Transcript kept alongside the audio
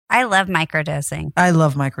I love microdosing. I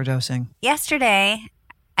love microdosing. Yesterday,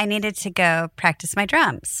 I needed to go practice my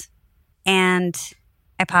drums. And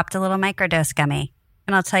I popped a little microdose gummy.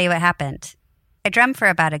 And I'll tell you what happened. I drummed for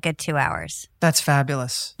about a good 2 hours. That's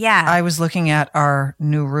fabulous. Yeah. I was looking at our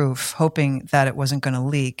new roof, hoping that it wasn't going to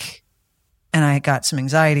leak. And I got some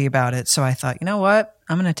anxiety about it. So I thought, you know what?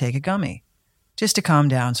 I'm going to take a gummy just to calm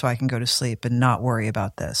down so I can go to sleep and not worry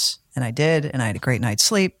about this. And I did. And I had a great night's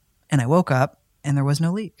sleep. And I woke up and there was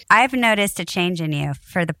no leak. I've noticed a change in you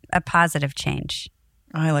for a positive change.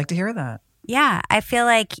 I like to hear that. Yeah. I feel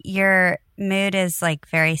like your mood is like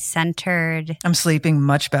very centered. I'm sleeping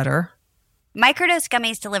much better. Microdose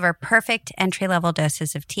gummies deliver perfect entry-level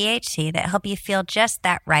doses of THC that help you feel just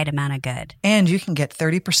that right amount of good. And you can get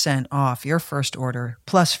 30% off your first order,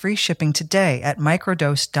 plus free shipping today at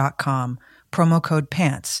microdose.com, promo code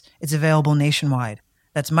PANTS. It's available nationwide.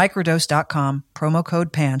 That's microdose.com, promo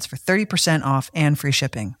code PANTS for 30% off and free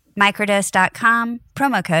shipping. Microdose.com,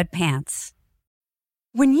 promo code PANTS.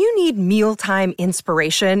 When you need mealtime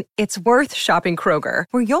inspiration, it's worth shopping Kroger,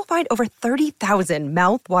 where you'll find over 30,000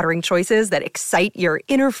 mouth-watering choices that excite your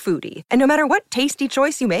inner foodie. And no matter what tasty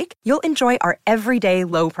choice you make, you'll enjoy our everyday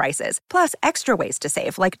low prices, plus extra ways to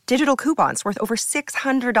save, like digital coupons worth over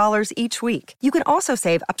 $600 each week. You can also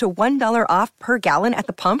save up to $1 off per gallon at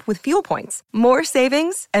the pump with fuel points. More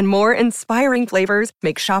savings and more inspiring flavors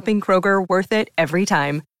make shopping Kroger worth it every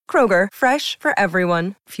time. Kroger, fresh for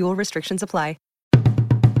everyone. Fuel restrictions apply.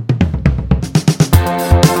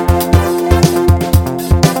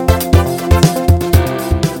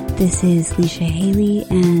 This is Leisha Haley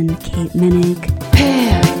and Kate Mennick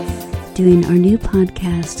doing our new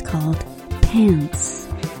podcast called Pants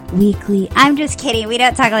Weekly. I'm just kidding. We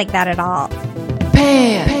don't talk like that at all.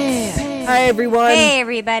 Hi, everyone. Hey,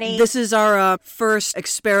 everybody. This is our first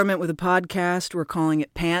experiment with a podcast. We're calling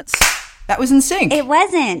it Pants. That was in sync. It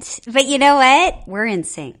wasn't. But you know what? We're in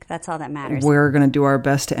sync. That's all that matters. We're going to do our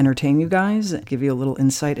best to entertain you guys, give you a little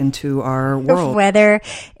insight into our world. Whether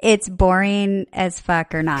it's boring as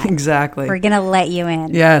fuck or not. Exactly. We're going to let you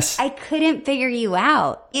in. Yes. I couldn't figure you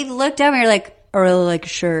out. You looked over and you're like, I really like a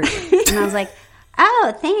shirt. And I was like,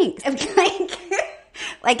 oh, thanks.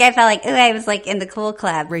 Like I felt like, ooh, I was like in the cool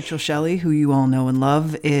club. Rachel Shelley, who you all know and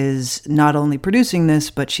love, is not only producing this,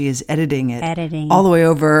 but she is editing it. All the way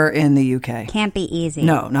over in the UK. Can't be easy.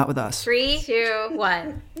 No, not with us. 3, 2,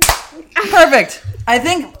 1. Perfect. I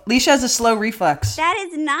think Leisha has a slow reflex. That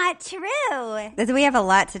is not true. We have a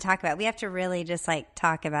lot to talk about. We have to really just like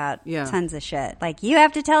talk about tons of shit. Like you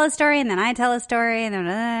have to tell a story and then I tell a story and then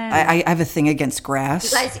I have a thing against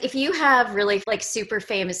grass. You guys, if you have really like super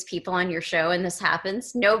famous people on your show and this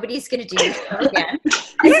happens, nobody's going to do your show again.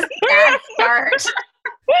 Bad start.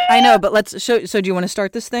 I know, but let's show. So do you want to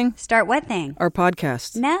start this thing? Start what thing? Our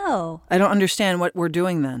podcast. No. I don't understand what we're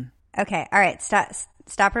doing then. Okay. All right.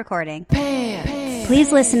 Stop recording.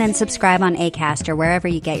 Please listen and subscribe on Acast or wherever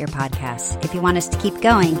you get your podcasts. If you want us to keep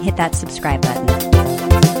going, hit that subscribe button.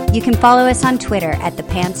 You can follow us on Twitter at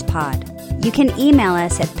 @ThePantsPod. You can email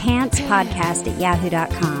us at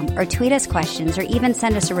pantspodcast@yahoo.com or tweet us questions or even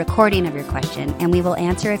send us a recording of your question, and we will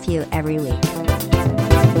answer a few every week.